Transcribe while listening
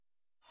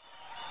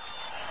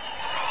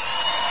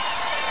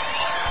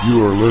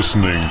You are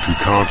listening to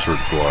Concert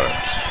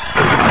Blast.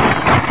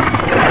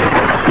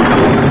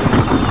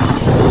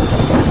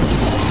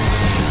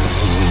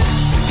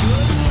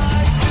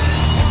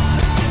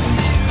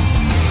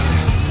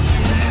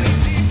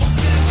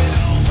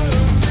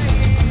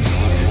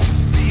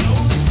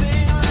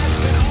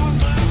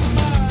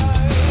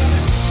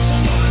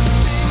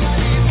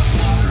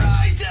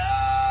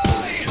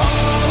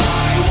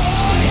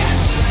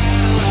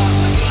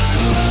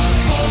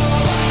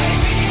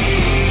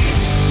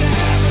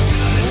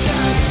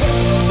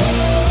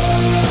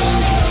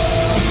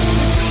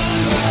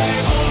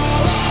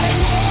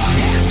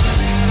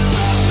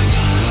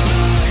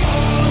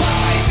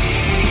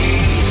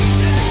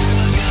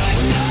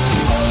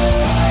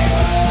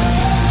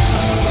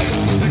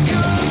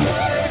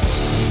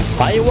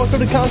 Hi, and welcome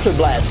to Concert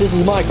Blast. This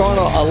is Mike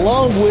Arnold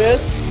along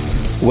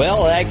with,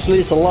 well, actually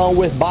it's along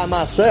with by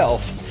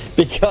myself,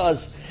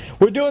 because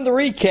we're doing the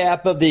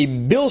recap of the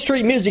Beale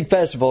Street Music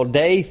Festival,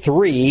 Day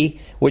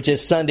 3, which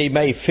is Sunday,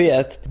 May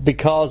 5th.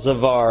 Because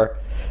of our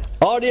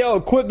audio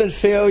equipment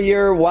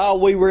failure while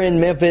we were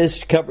in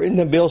Memphis covering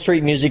the Beale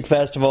Street Music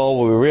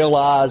Festival, we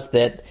realized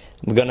that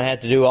we're going to have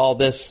to do all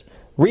this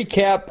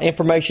recap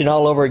information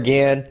all over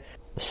again.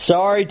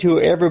 Sorry to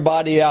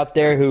everybody out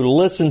there who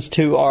listens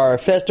to our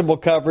festival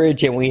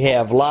coverage, and we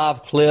have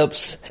live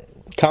clips,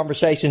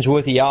 conversations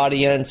with the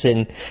audience,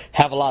 and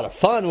have a lot of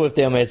fun with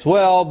them as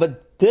well.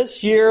 But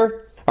this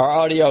year, our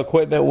audio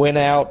equipment went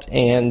out,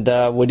 and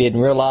we didn't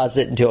realize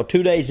it until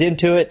 2 days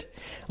into it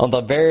on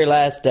the very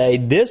last day,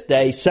 this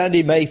day,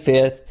 Sunday, May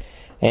 5th.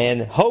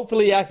 And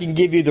hopefully I can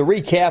give you the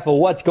recap of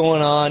what's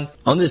going on.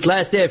 On this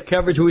last day of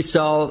coverage, we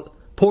saw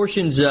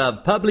portions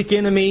of Public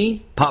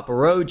Enemy, Papa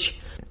Roach,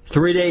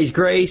 3 Days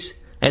Grace,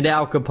 and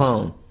Al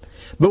Capone.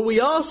 But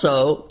we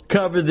also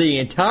covered the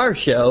entire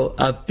show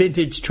of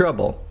Vintage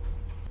Trouble.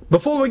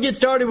 Before we get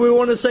started, we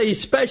want to say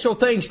special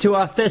thanks to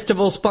our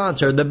festival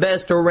sponsor, the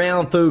Best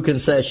Around Food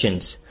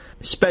Concessions.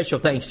 Special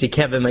thanks to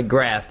Kevin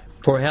McGrath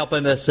for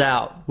helping us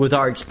out with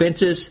our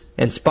expenses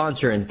and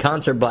sponsoring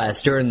Concert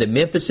Blast during the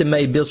Memphis in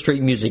May Beale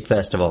Street Music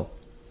Festival.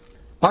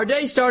 Our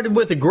day started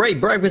with a great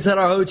breakfast at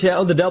our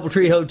hotel, the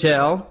Doubletree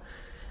Hotel,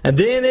 and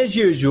then, as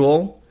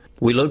usual,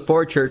 we look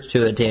for a church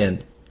to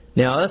attend.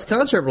 Now, us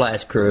Concert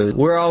Blast crew,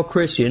 we're all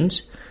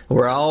Christians.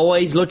 We're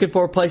always looking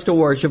for a place to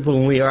worship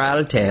when we are out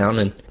of town.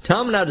 And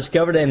Tom and I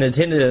discovered and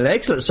attended an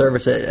excellent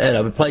service at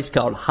a place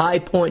called High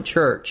Point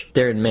Church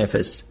there in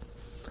Memphis.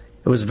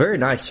 It was a very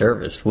nice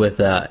service with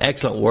an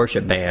excellent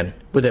worship band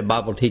with a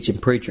Bible teaching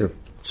preacher.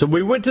 So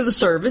we went to the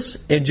service,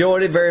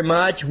 enjoyed it very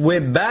much,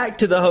 went back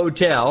to the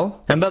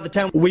hotel. And by the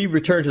time we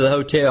returned to the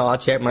hotel, I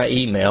checked my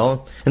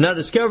email, and I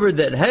discovered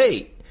that,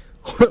 hey,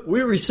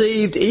 we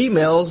received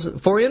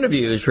emails for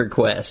interviews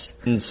requests.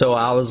 And so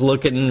I was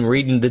looking and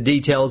reading the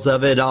details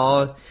of it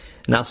all,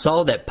 and I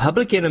saw that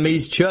Public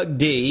Enemy's Chuck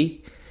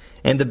D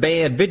and the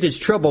band Vintage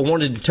Trouble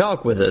wanted to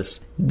talk with us.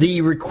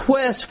 The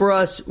request for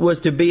us was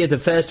to be at the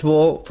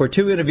festival for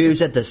 2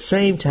 interviews at the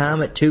same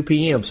time at 2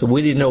 p.m., so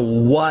we didn't know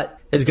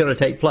what is going to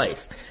take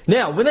place.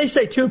 Now, when they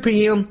say 2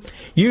 p.m.,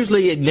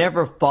 usually it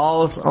never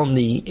falls on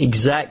the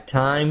exact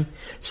time,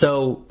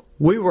 so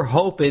we were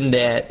hoping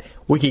that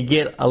we could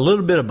get a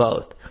little bit of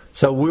both.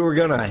 So we were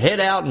going to head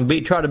out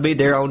and try to be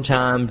there on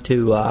time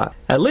to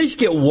at least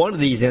get one of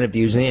these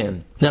interviews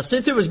in. Now,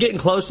 since it was getting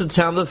close to the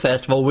time of the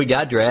festival, we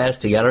got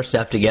dressed and got our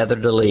stuff together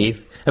to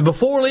leave. And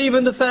before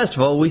leaving the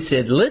festival, we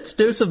said, let's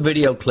do some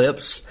video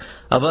clips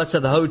of us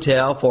at the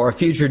hotel for a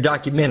future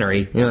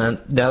documentary. Now,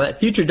 that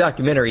future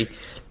documentary,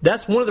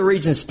 that's one of the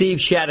reasons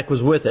Steve Shattuck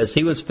was with us.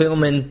 He was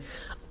filming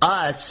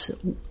us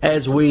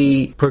as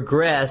we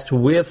progressed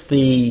with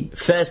the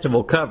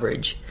festival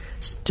coverage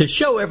to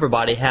show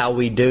everybody how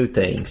we do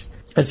things.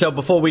 And so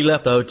before we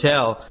left the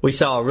hotel, we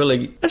saw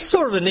it's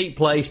sort of a neat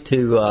place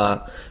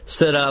to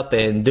set up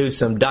and do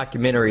some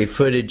documentary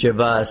footage of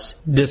us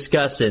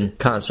discussing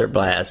Concert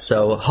Blast.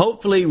 So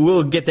hopefully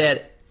we'll get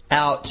that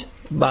out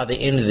by the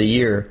end of the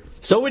year.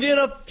 So we did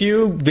a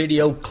few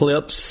video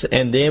clips,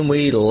 and then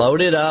we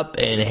loaded up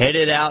and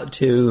headed out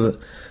to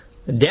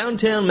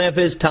downtown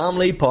Memphis, Tom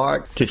Lee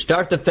Park, to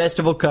start the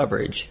festival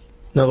coverage.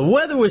 Now, the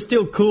weather was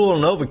still cool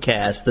and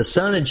overcast. The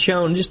sun had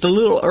shone just a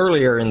little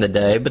earlier in the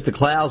day, but the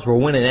clouds were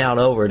winning out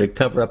over to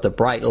cover up the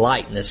bright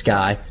light in the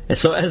sky. And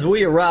so as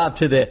we arrived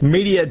to the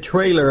media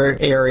trailer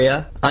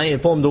area, I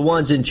informed the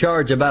ones in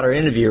charge about our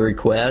interview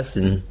requests,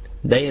 and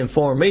they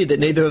informed me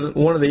that neither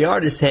one of the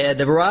artists had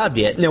arrived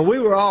yet. Now, we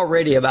were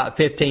already about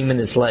 15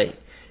 minutes late.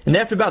 And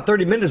after about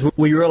 30 minutes,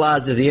 we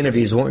realized that the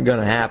interviews weren't going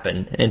to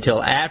happen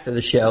until after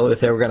the show,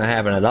 if they were going to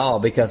happen at all,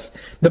 because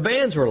the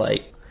bands were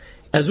late.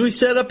 As we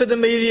set up in the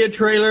media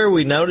trailer,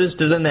 we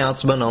noticed an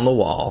announcement on the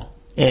wall,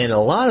 and a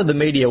lot of the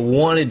media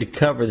wanted to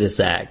cover this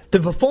act. The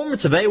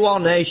performance of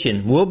AWOL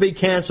Nation will be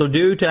canceled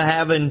due to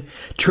having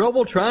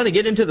trouble trying to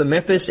get into the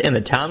Memphis in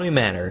a timely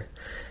manner.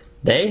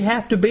 They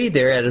have to be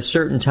there at a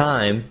certain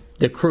time,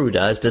 the crew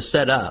does, to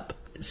set up.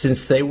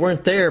 since they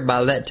weren't there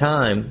by that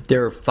time,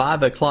 their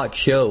 5 o'clock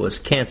show was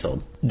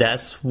canceled.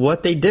 That's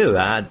what they do.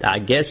 I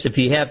guess if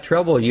you have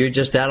trouble, you're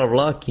just out of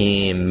luck,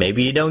 and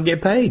maybe you don't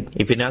get paid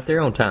if you're not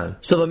there on time.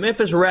 So the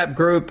Memphis rap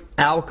group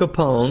Al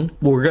Capone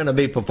were going to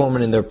be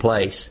performing in their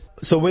place.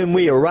 So when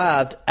we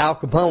arrived, Al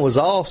Capone was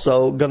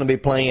also going to be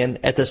playing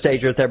at the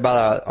stage right there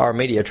by our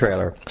media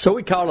trailer. So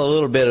we caught a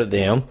little bit of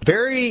them.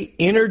 Very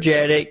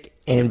energetic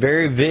and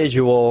very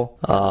visual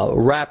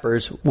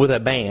rappers with a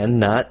band,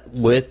 not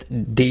with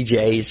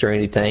DJs or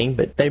anything,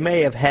 but they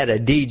may have had a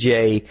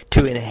DJ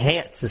to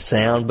enhance the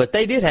sound, but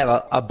they did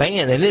have a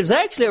band, and it was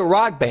actually a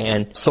rock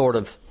band, sort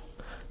of.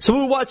 So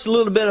we watched a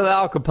little bit of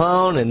Al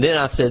Capone, and then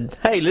I said,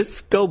 hey,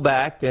 let's go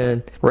back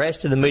and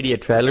rest in the media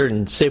trailer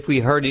and see if we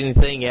heard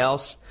anything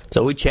else.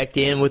 So we checked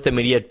in with the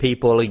media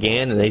people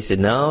again, and they said,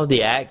 no,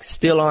 the acts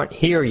still aren't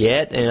here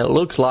yet, and it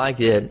looks like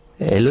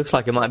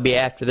it might be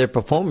after their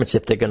performance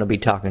if they're going to be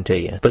talking to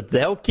you. But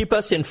they'll keep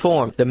us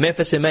informed. The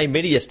Memphis MA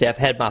media staff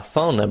had my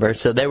phone number,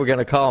 so they were going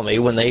to call me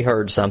when they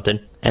heard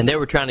something, and they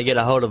were trying to get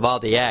a hold of all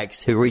the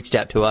acts who reached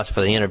out to us for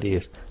the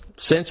interviews.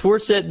 Since we're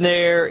sitting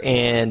there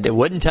and it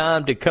wasn't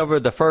time to cover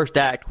the first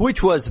act,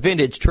 which was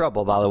Vintage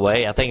Trouble, by the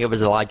way, I think it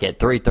was like at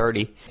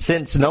 3:30.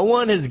 Since no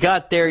one has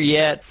got there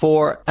yet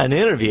for an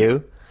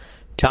interview,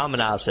 Tom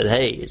and I said,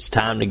 hey, it's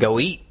time to go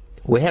eat.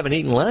 We haven't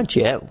eaten lunch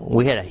yet.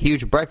 We had a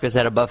huge breakfast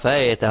at a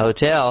buffet at the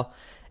hotel.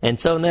 And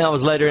so now it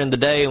was later in the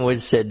day, and we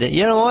said,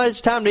 you know what, it's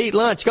time to eat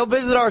lunch. Go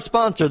visit our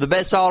sponsor, the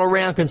best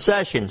all-around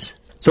concessions.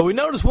 So we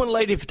noticed one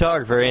lady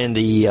photographer in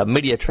the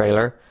media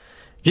trailer.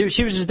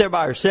 She was just there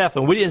by herself,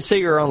 and we didn't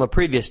see her on the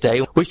previous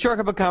day. We struck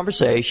up a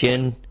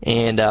conversation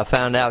and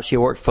found out she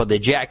worked for the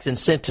Jackson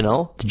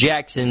Sentinel, the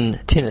Jackson,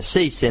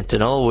 Tennessee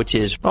Sentinel, which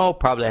is,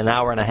 probably an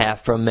hour and a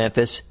half from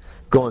Memphis,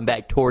 going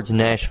back towards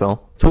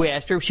Nashville. So we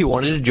asked her if she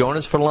wanted to join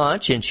us for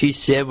lunch, and she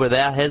said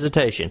without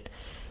hesitation,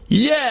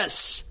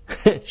 yes!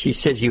 She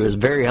said she was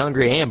very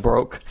hungry and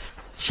broke.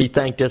 She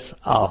thanked us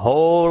a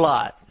whole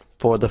lot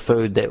for the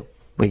food that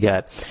we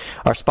got.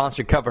 Our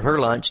sponsor covered her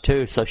lunch,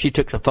 too, so she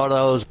took some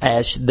photos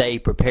as they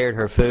prepared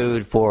her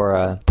food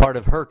for part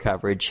of her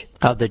coverage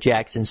of the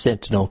Jackson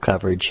Sentinel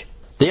coverage.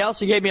 They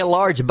also gave me a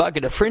large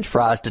bucket of French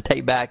fries to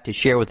take back to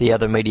share with the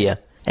other media.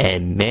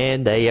 And,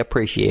 man, they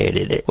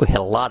appreciated it. We had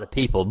a lot of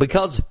people.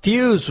 Because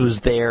Fuse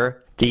was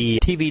there, the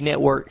TV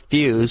network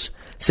Fuse,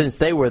 since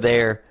they were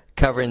there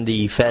covering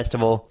the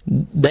festival,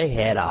 they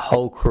had a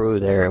whole crew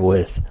there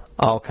with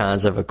all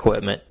kinds of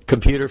equipment,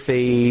 computer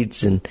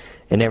feeds and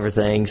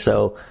everything.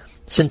 So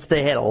since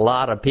they had a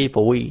lot of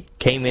people, we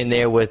came in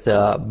there with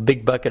a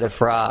big bucket of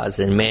fries.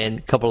 And, man,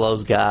 a couple of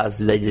those guys,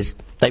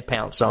 they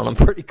pounced on them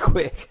pretty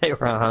quick. They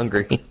were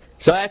hungry.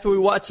 So after we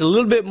watched a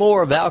little bit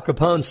more of Al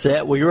Capone's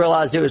set, we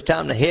realized it was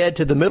time to head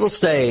to the middle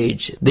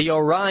stage, the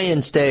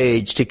Orion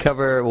stage, to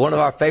cover one of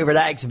our favorite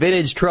acts,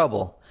 Vintage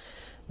Trouble.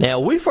 Now,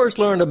 we first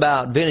learned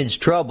about Vintage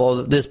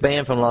Trouble, this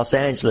band from Los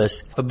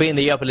Angeles, for being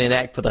the opening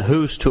act for the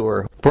Who's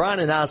tour. Brian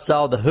and I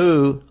saw the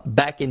Who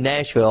back in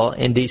Nashville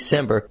in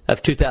December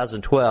of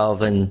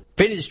 2012, and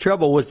Vintage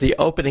Trouble was the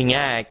opening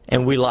act,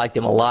 and we liked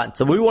them a lot.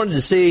 So we wanted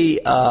to see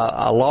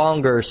a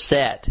longer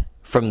set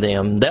from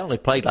them. They only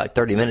played like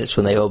 30 minutes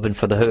when they opened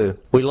for the Who.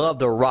 We loved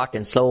their rock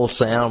and soul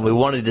sound. We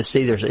wanted to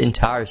see their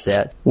entire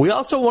set. We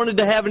also wanted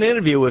to have an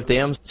interview with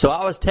them, so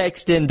I was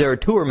texting their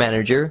tour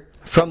manager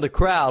from the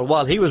crowd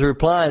while he was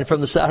replying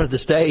from the side of the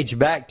stage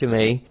back to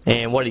me.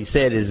 And what he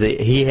said is that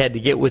he had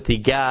to get with the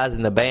guys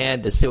in the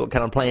band to see what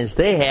kind of plans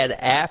they had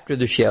after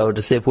the show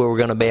to see if we were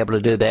going to be able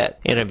to do that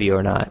interview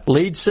or not.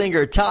 Lead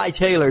singer Ty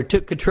Taylor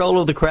took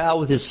control of the crowd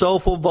with his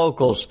soulful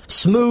vocals,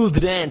 smooth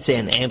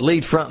dancing, and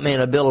lead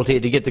frontman ability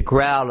to get the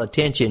crowd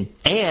attention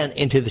and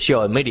into the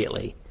show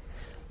immediately.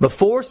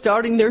 Before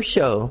starting their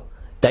show,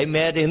 they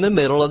met in the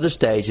middle of the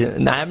stage.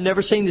 And I've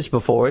never seen this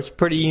before. It's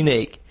pretty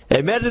unique.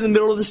 They met in the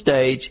middle of the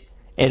stage,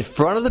 in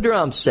front of the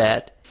drum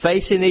set,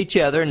 facing each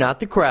other, not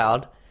the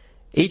crowd.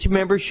 Each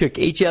member shook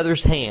each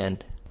other's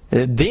hand.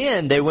 And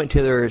then they went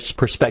to their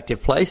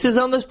respective places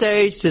on the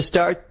stage to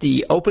start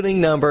the opening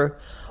number,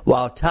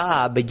 while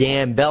Ty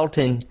began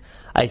belting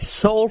a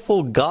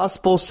soulful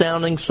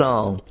gospel-sounding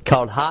song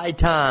called High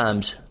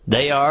Times,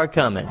 They Are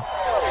Coming.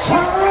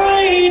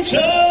 High times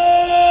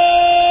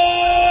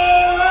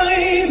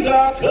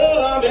are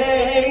coming.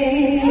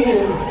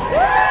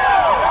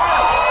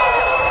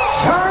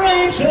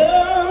 High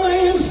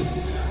times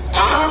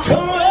are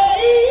coming.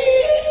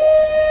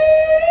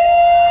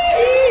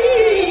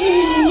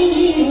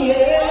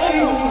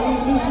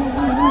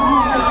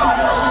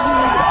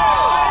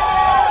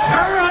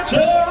 High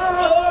times,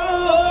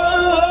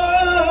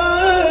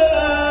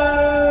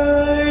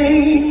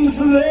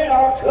 they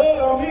are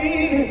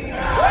coming.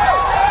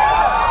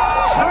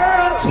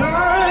 High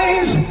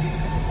times,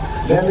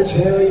 let me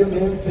tell you,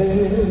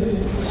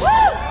 Memphis.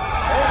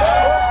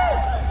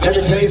 Let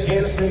me tell you,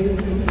 Tennessee.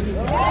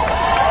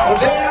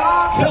 They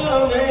are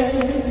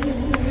coming.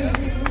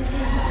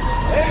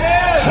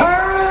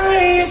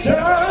 High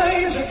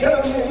times are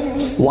coming.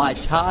 Why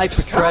Ty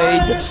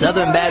portrayed the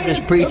Southern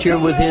Baptist preacher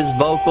with his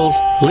vocals,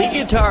 lead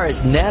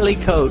guitarist Natalie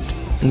Coate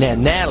Now,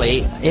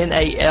 Nally,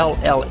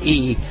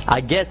 N-A-L-L-E,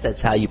 I guess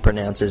that's how you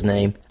pronounce his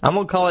name. I'm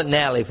going to call it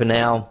Nally for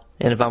now,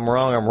 and if I'm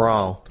wrong, I'm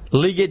wrong.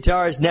 Lead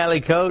guitarist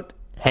Nally Coate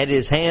had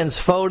his hands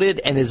folded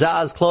and his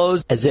eyes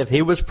closed as if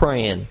he was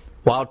praying,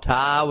 while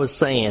Ty was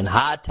saying,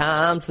 "High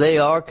times, they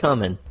are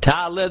coming."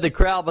 Ty led the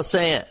crowd by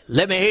saying,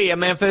 "Let me hear you,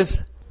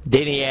 Memphis."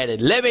 Then he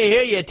added, "Let me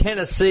hear you,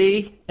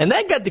 Tennessee." And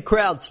that got the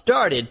crowd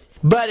started.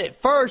 But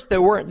at first,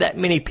 there weren't that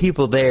many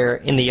people there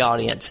in the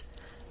audience.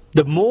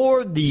 The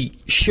more the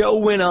show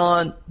went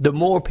on, the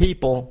more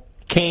people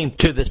came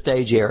to the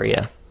stage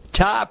area.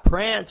 Ty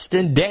pranced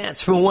and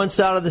danced from one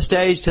side of the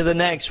stage to the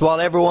next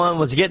while everyone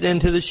was getting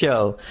into the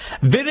show.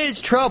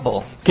 Vintage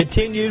Trouble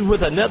continued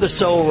with another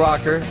soul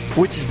rocker,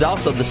 which is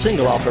also the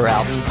single off their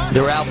album.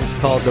 Their album's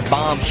called The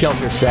Bomb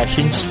Shelter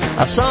Sessions,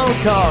 a song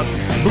called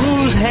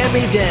Blues Hand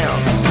Me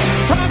Down.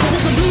 Papa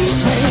was a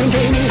blues man,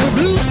 gave me the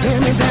blues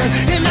hand me down.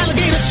 And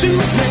alligator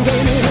shoes man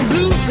gave me the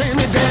blues hand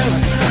me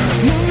downs.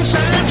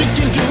 Moonshine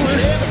drinking, doing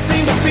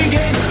everything but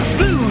forget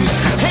blues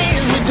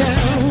hand me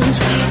downs.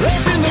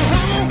 Racing the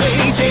wrong way,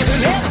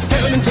 chasing every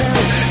step in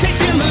town,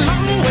 taking the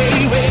long way,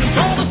 waiting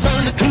for the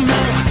sun to come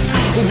out.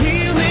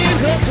 Wheeling,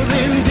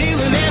 hustling,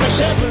 dealing, and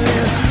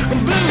shuffling,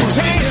 blues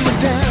hand me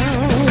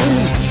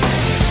downs.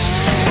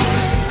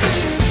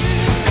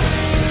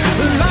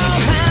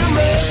 Lord have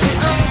mercy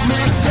on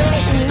my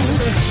soul.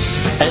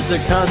 As the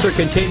concert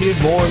continued,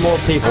 more and more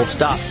people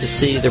stopped to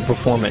see their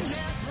performance.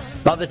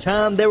 By the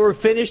time they were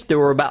finished, there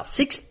were about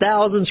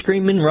 6,000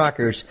 screaming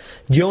rockers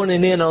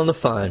joining in on the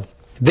fun.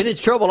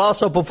 Vintage Trouble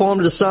also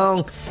performed the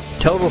song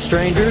Total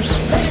Strangers.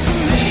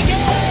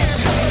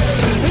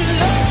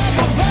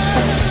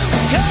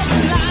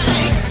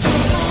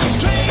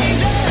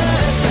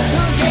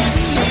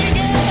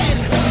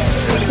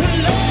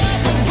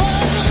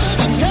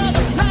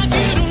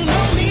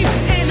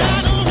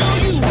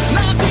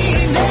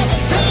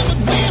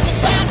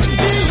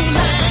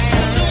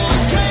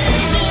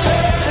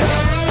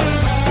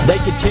 They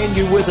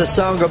continue with a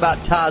song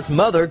about Ty's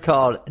mother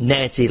called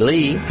Nancy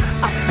Lee.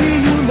 I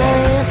see you,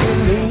 Nancy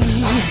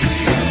Lee.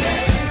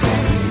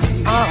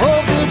 I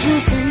hope that you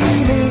see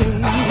me.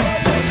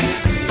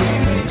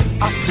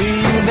 I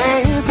see you,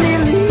 Nancy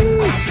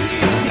Lee.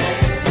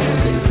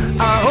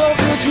 I hope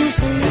that you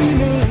see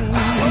me.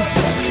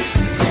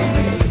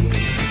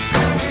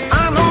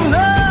 I know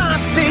not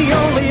the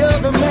only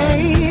other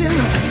man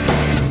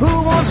who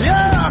wants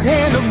your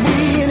hand to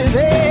be in his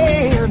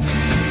hand.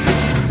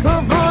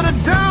 But I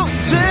don't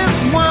just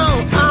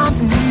want, I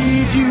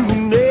need you,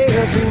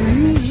 Nancy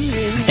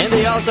Lee. And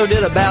they also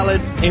did a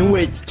ballad in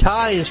which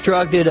Ty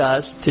instructed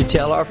us to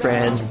tell our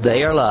friends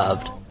they are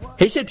loved.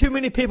 He said too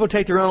many people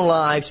take their own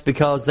lives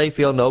because they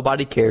feel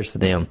nobody cares for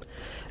them.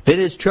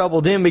 Vintage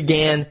Trouble then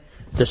began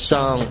the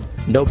song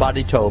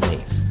Nobody Told Me.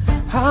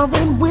 I've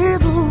been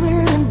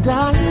withering and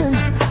dying,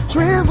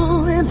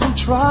 trembling from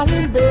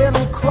trying,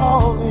 barely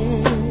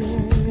crawling.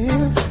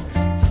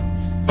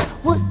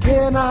 What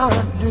can I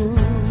do?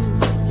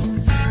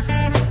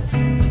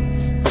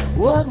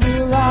 What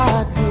will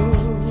I do?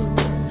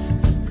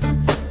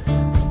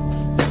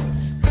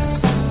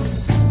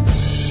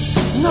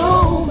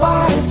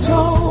 Nobody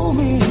told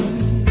me.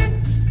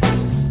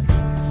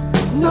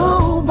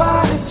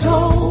 Nobody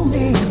told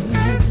me.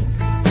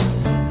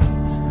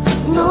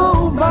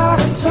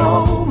 Nobody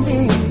told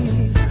me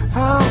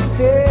how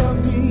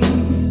heavy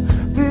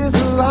this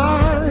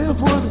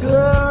life was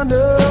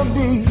gonna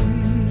be.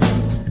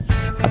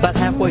 About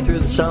halfway through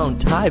the song,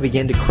 Ty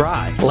began to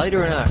cry.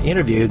 Later in our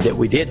interview that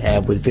we did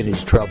have with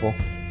Vintage Trouble,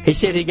 he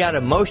said he got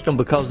emotional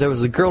because there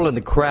was a girl in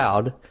the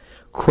crowd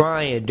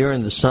crying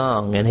during the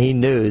song, and he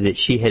knew that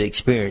she had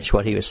experienced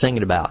what he was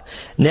singing about.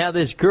 Now,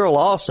 this girl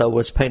also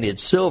was painted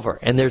silver,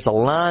 and there's a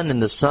line in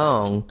the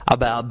song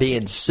about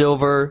being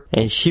silver,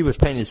 and she was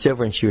painted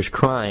silver and she was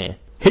crying.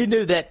 He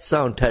knew that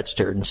song touched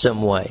her in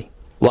some way.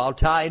 While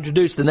Ty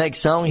introduced the next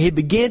song, he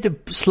began to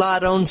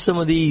slide on some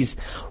of these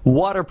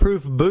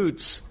waterproof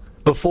boots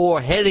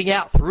before heading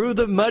out through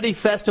the muddy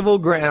festival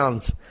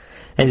grounds,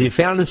 as he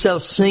found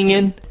himself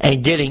singing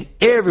and getting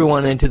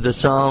everyone into the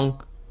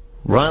song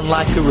Run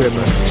Like a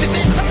River. She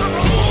said, "Come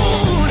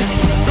on,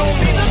 don't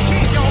be the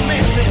king, your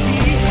man to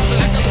be.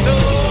 Let the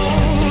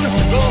stone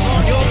go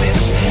on your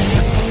mission.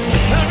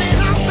 Running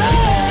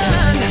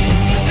outside,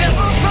 there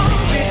are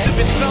songs to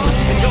be sung,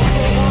 and you're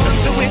the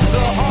one to which the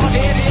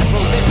hard-headed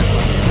will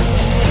listen.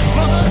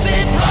 Mother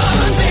said,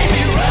 run,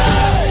 baby,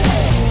 run.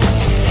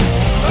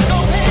 Go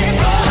ahead,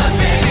 run,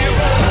 baby,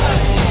 run.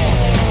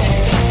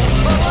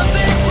 Mother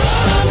said,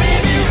 run,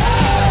 baby,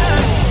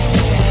 run.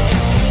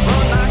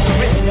 Run like a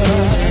river."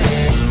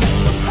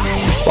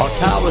 While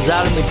Ty was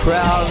out in the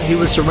crowd, he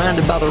was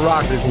surrounded by the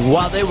rockers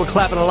while they were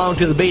clapping along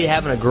to the beat,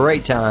 having a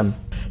great time.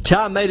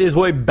 Ty made his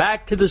way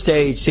back to the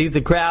stage, see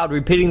the crowd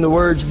repeating the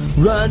words,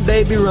 "Run,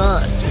 baby,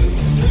 run."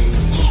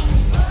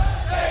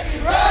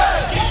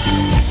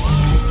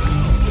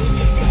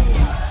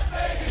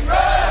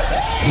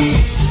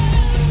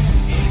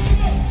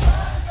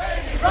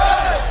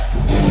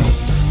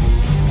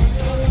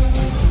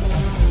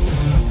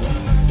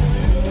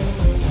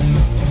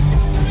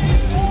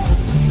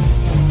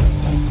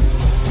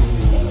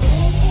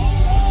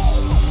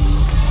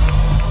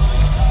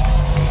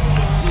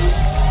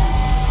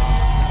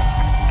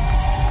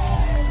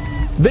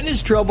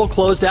 Vintage Trouble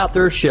closed out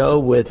their show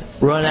with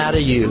Run Out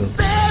of You.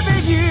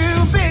 Baby,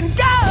 you've been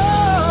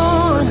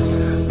gone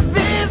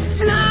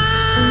this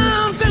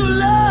time too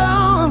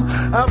long.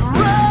 I've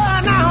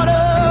run out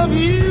of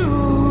you.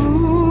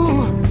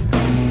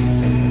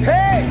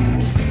 Hey,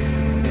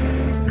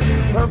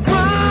 I've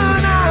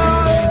run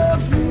out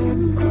of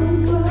you.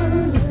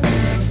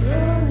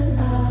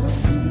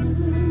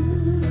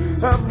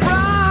 I've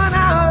run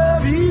out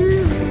of you.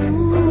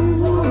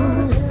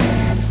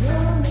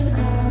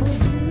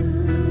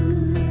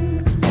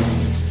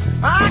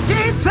 I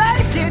can't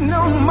take it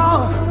no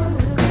more.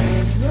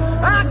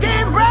 I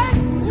can't break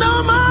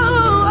no more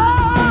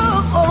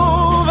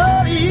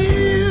over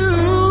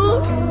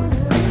you.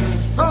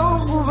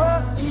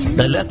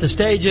 They left the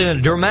stage in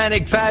a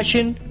dramatic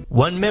fashion,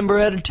 one member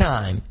at a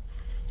time.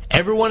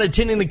 Everyone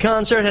attending the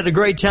concert had a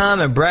great time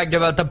and bragged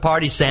about the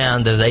party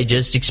sound that they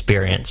just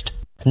experienced.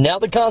 Now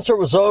the concert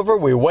was over,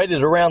 we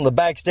waited around the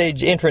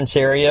backstage entrance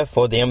area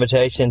for the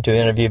invitation to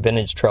interview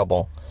Vintage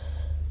Trouble.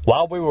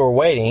 While we were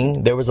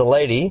waiting, there was a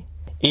lady,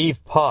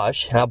 Eve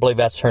Posh, I believe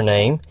that's her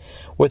name,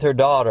 with her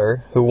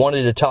daughter, who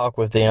wanted to talk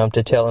with them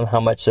to tell them how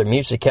much their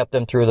music helped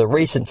them through the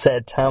recent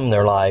sad time in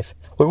their life.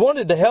 We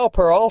wanted to help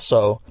her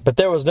also, but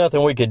there was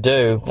nothing we could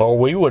do, or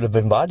we would have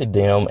invited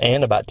them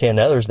and about 10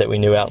 others that we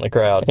knew out in the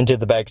crowd into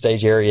the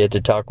backstage area to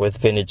talk with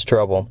Vintage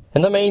Trouble.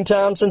 In the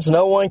meantime, since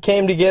no one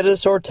came to get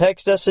us or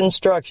text us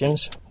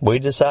instructions, we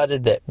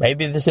decided that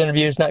maybe this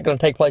interview is not going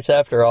to take place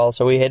after all,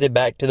 so we headed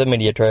back to the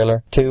media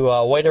trailer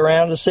to wait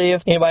around to see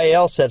if anybody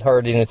else had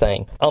heard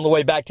anything. On the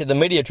way back to the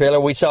media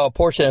trailer, we saw a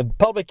portion of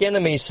Public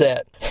Enemy's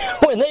set.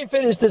 When they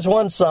finished this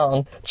one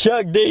song,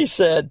 Chuck D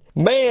said,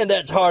 "Man,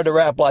 that's hard to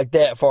rap like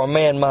that for a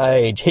man my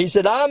age." He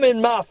said, "I'm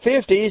in my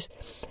 50s,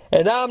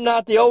 and I'm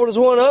not the oldest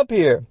one up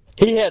here."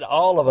 He had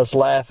all of us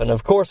laughing.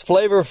 Of course,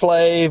 Flavor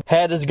Flav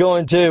had us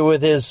going too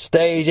with his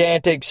stage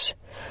antics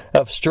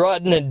of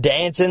strutting and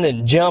dancing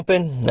and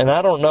jumping. And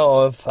I don't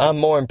know if I'm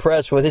more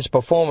impressed with his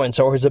performance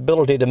or his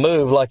ability to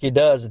move like he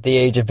does at the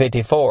age of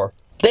 54.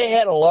 They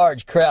had a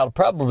large crowd,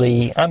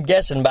 probably, I'm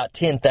guessing, about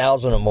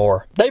 10,000 or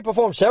more. They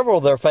performed several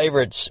of their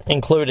favorites,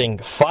 including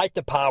Fight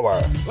the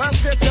Power.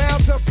 Let's get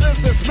down to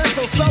business,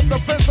 mental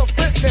self-defense of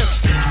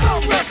fitness.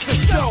 Don't rush the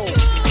show.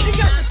 You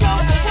got to go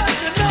with what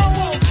you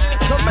know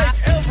to make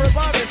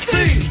everybody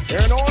see.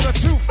 In order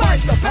to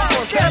fight the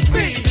powers that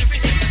be.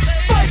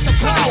 Fight the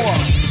power.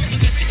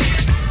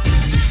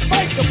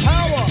 Fight the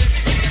power.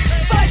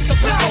 Fight the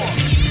power.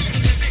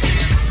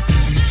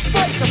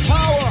 Fight the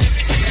power.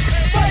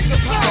 Fight the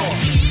power.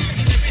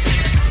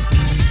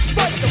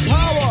 Fight the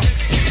power.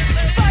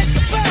 Fight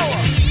the power.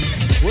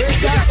 We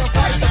got to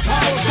fight the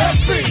powers that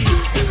be.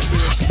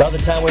 By the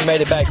time we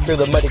made it back through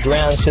the muddy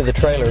grounds to the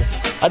trailer,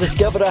 I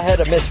discovered I had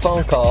a missed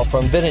phone call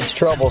from Vintage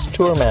Trouble's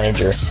tour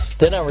manager.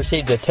 Then I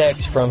received a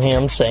text from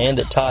him saying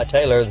that Ty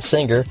Taylor, the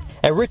singer,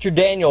 and Richard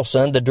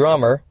Danielson, the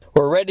drummer,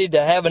 were ready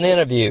to have an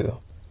interview.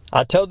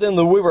 I told them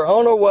that we were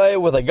on our way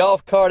with a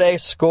golf cart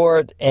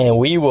escort and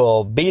we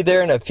will be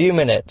there in a few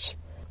minutes.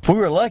 We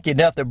were lucky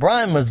enough that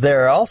Brian was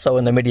there also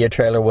in the media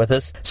trailer with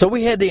us, so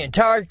we had the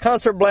entire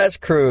Concert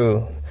Blast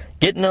crew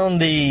getting on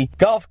the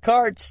golf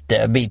carts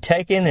to be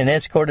taken and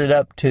escorted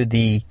up to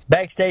the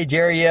backstage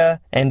area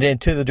and then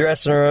to the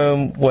dressing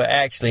room, well,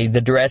 actually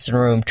the dressing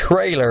room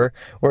trailer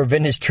where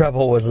Vintage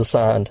Trouble was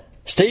assigned.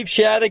 Steve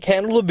Shattuck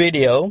handled the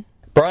video,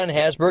 Brian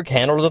Hasbrook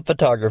handled the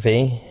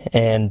photography,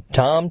 and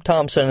Tom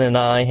Thompson and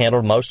I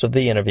handled most of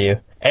the interview.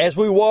 As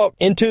we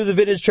walked into the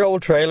Vintage Trouble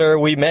trailer,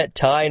 we met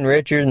Ty and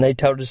Richard, and they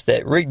told us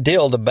that Rick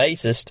Dill, the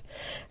bassist,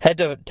 had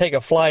to take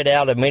a flight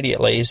out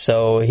immediately,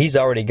 so he's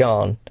already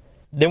gone.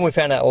 Then we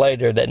found out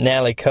later that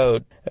Natalie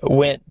Coate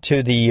went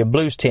to the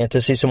blues tent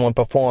to see someone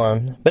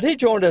perform, but he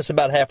joined us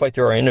about halfway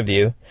through our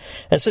interview.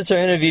 And since our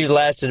interview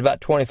lasted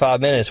about 25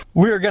 minutes,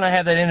 we were going to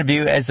have that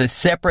interview as a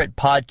separate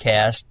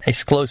podcast,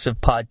 exclusive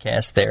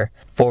podcast there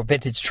for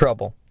Vintage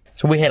Trouble.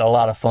 So we had a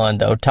lot of fun,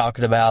 though,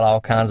 talking about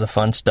all kinds of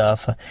fun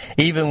stuff.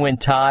 Even when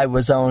Ty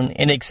was on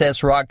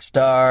NXS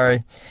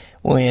Rockstar,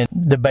 when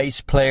the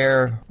bass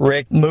player,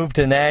 Rick, moved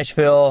to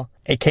Nashville,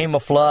 it came a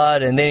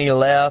flood, and then he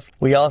left.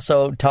 We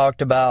also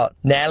talked about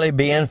Natalie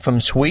being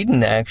from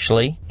Sweden,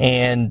 actually,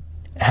 and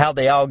how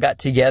they all got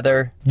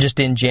together just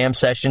in jam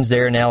sessions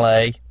there in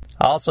L.A.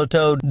 I also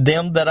told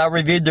them that I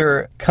reviewed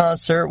their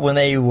concert when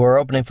they were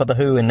opening for The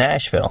Who in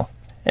Nashville.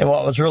 And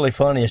what was really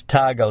funny is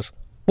Ty goes,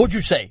 "What'd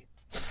you say?"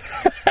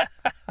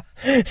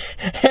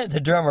 And the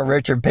drummer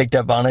Richard picked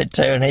up on it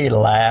too, and he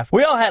laughed.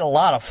 We all had a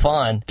lot of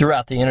fun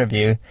throughout the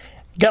interview.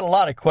 Got a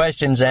lot of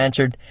questions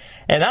answered,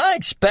 and I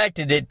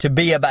expected it to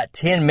be about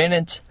 10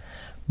 minutes,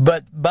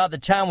 but by the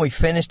time we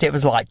finished, it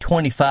was like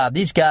 25.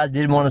 These guys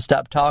didn't want to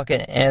stop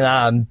talking, and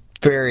I'm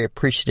very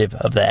appreciative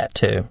of that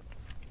too.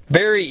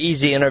 Very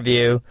easy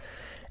interview,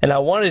 and I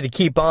wanted to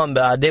keep on,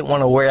 but I didn't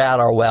want to wear out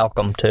our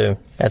welcome too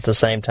at the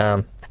same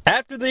time.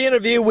 After the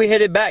interview, we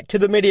headed back to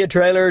the media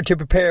trailer to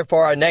prepare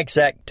for our next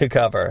act to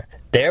cover.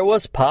 There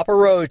was Papa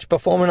Roach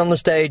performing on the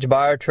stage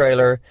by our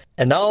trailer,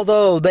 and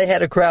although they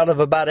had a crowd of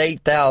about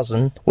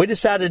 8,000, we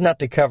decided not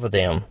to cover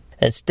them.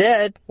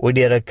 Instead, we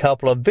did a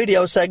couple of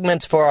video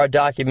segments for our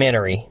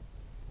documentary.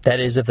 That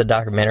is, if the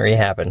documentary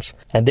happens.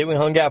 And then we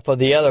hung out for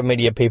the other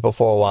media people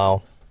for a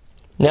while.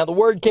 Now, the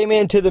word came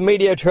into the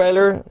media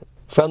trailer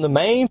from the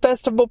main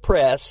festival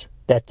press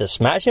that the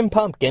Smashing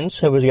Pumpkins,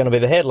 who was going to be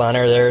the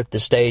headliner there at the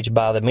stage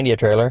by the media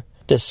trailer,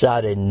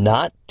 decided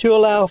not to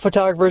allow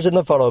photographers in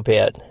the photo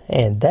pit.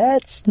 And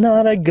that's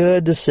not a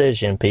good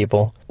decision,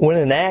 people. When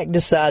an act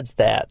decides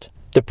that,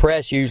 the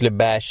press usually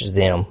bashes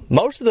them.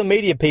 Most of the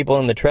media people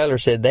in the trailer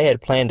said they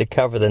had planned to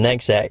cover the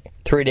next act,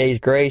 3 Days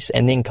Grace,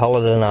 and then call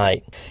it a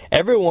night.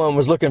 Everyone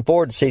was looking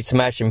forward to see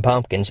Smashing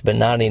Pumpkins, but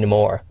not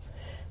anymore.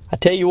 I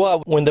tell you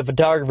what, when the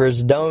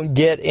photographers don't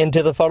get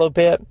into the photo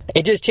pit,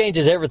 it just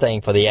changes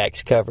everything for the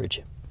act's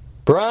coverage.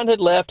 Brian had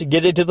left to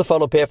get into the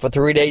photo pit for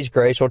 3 Days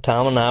Grace while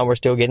Tom and I were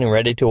still getting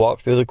ready to walk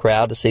through the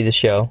crowd to see the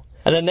show.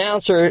 An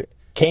announcer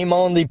came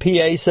on the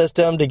PA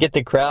system to get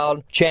the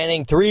crowd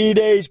chanting 3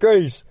 Days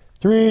Grace,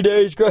 3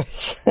 Days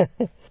Grace.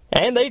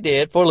 And they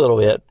did for a little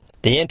bit.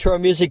 The intro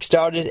music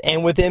started,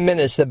 and within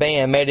minutes the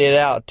band made it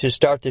out to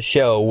start the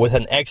show with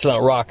an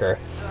excellent rocker,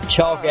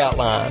 Chalk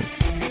Outline.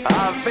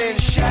 I've been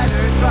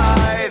shattered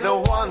by the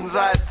ones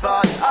I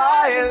thought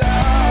I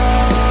loved.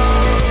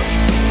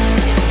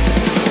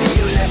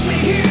 You left me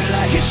here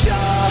like a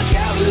chalk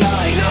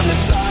outline on the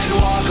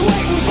sidewalk,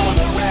 waiting for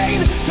the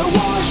rain to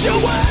wash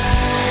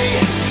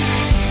away.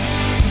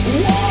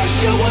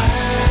 Wash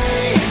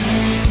away.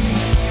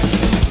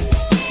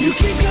 You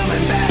keep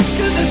coming back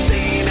to the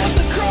scene of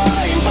the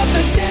crime, but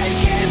the dead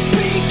can't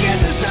speak and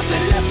there's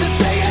nothing left to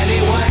say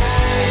anyway.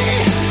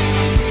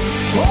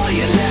 All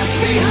you left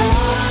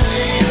behind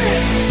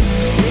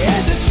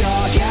is a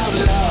chalk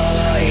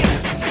outline.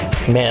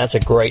 Man, that's a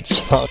great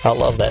song. I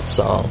love that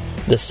song.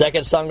 The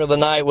second song of the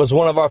night was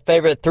one of our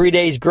favorite 3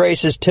 Days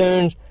Grace's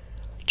tunes,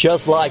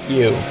 Just Like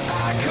You.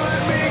 I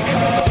could be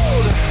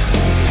cold,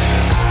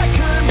 I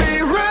could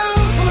be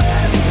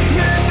ruthless,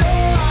 you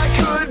know I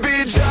could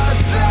be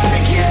just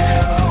like you.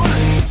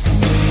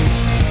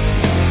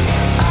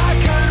 I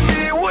could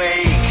be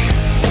weak,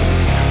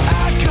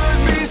 I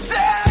could be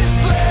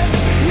senseless,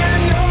 you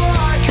know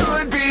I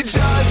could be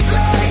just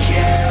like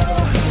you.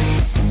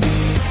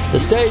 The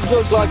stage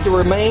looked like the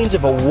remains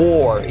of a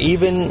war,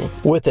 even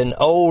with an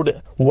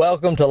old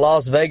Welcome to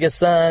Las Vegas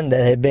sign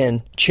that had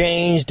been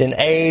changed and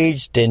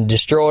aged and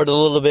destroyed a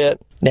little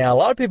bit. Now, a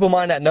lot of people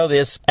might not know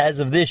this. As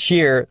of this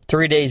year,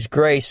 3 Days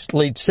Grace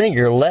lead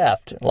singer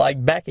left,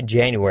 like back in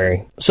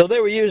January. So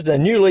they were using a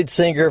new lead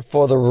singer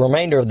for the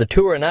remainder of the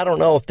tour, and I don't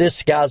know if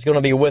this guy's going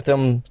to be with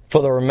them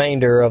for the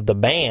remainder of the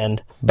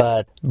band,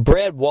 but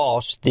Brad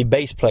Walsh, the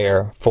bass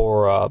player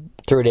for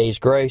 3 Days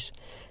Grace,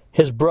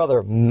 his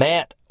brother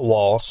Matt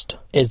Walsh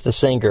is the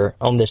singer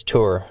on this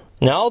tour.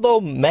 Now, although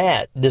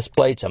Matt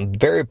displayed some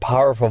very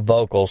powerful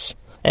vocals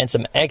and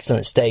some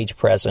excellent stage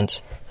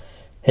presence,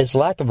 his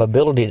lack of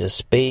ability to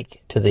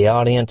speak to the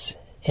audience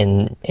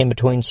in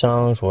between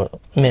songs,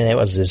 well, man, it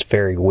was just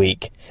very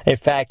weak. In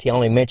fact, he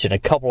only mentioned a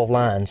couple of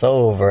lines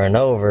over and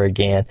over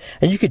again,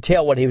 and you could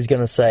tell what he was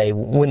going to say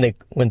when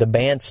the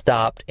band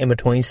stopped in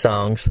between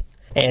songs,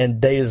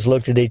 and they just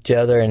looked at each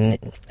other, and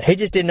he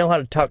just didn't know how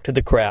to talk to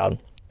the crowd.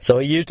 So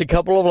he used a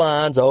couple of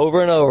lines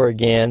over and over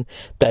again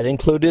that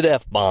included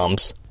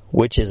F-bombs,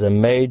 which is a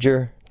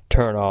major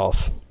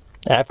turnoff.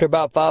 After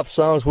about 5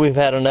 songs, we've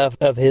had enough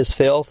of his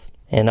filth,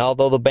 and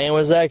although the band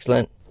was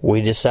excellent,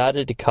 we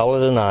decided to call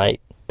it a night.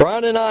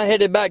 Brian and I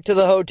headed back to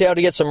the hotel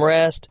to get some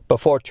rest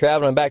before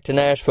traveling back to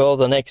Nashville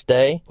the next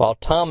day, while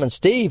Tom and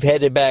Steve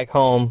headed back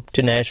home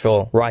to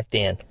Nashville right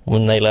then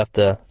when they left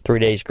the 3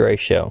 Days Grace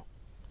show.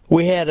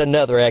 We had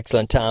another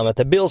excellent time at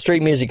the Beale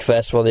Street Music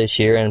Festival this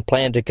year and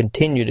plan to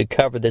continue to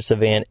cover this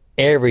event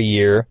every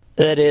year.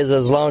 That is,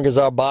 as long as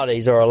our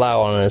bodies are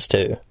allowing us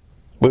to.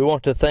 We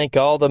want to thank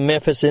all the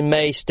Memphis in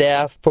May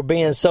staff for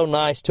being so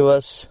nice to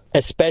us,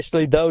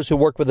 especially those who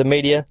work with the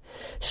media.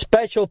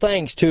 Special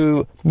thanks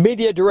to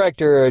Media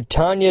Director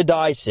Tanya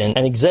Dyson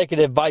and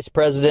Executive Vice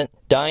President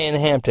Diane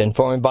Hampton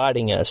for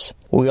inviting us.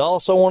 We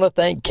also want to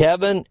thank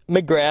Kevin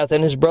McGrath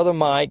and his brother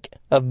Mike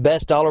of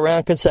Best All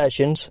Around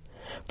Concessions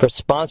for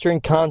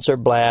sponsoring Concert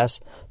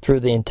Blast through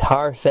the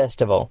entire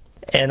festival.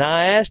 And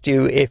I asked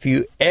you, if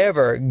you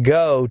ever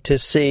go to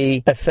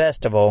see a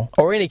festival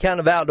or any kind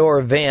of outdoor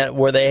event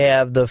where they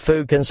have the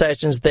food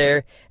concessions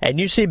there and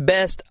you see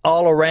Best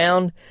All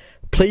Around,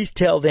 please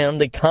tell them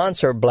the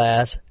Concert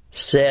Blast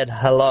said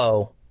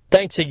hello.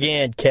 Thanks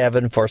again,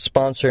 Kevin, for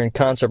sponsoring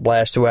Concert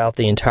Blast throughout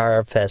the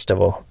entire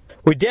festival.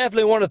 We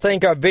definitely want to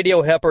thank our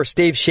video helper,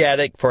 Steve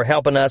Shattuck, for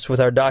helping us with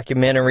our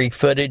documentary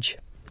footage.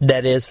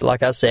 That is,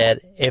 like I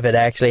said, if it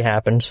actually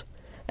happens.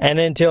 And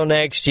until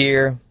next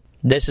year,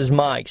 this is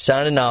Mike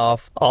signing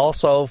off,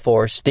 also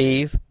for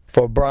Steve,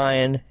 for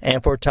Brian,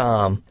 and for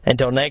Tom.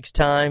 Until next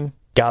time,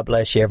 God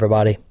bless you,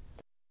 everybody.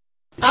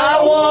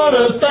 I want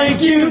to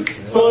thank you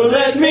for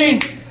letting me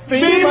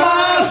be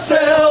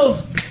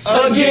myself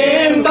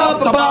again.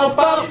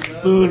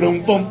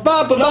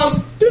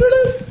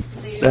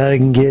 I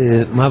didn't get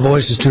it. My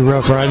voice is too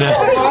rough right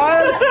now.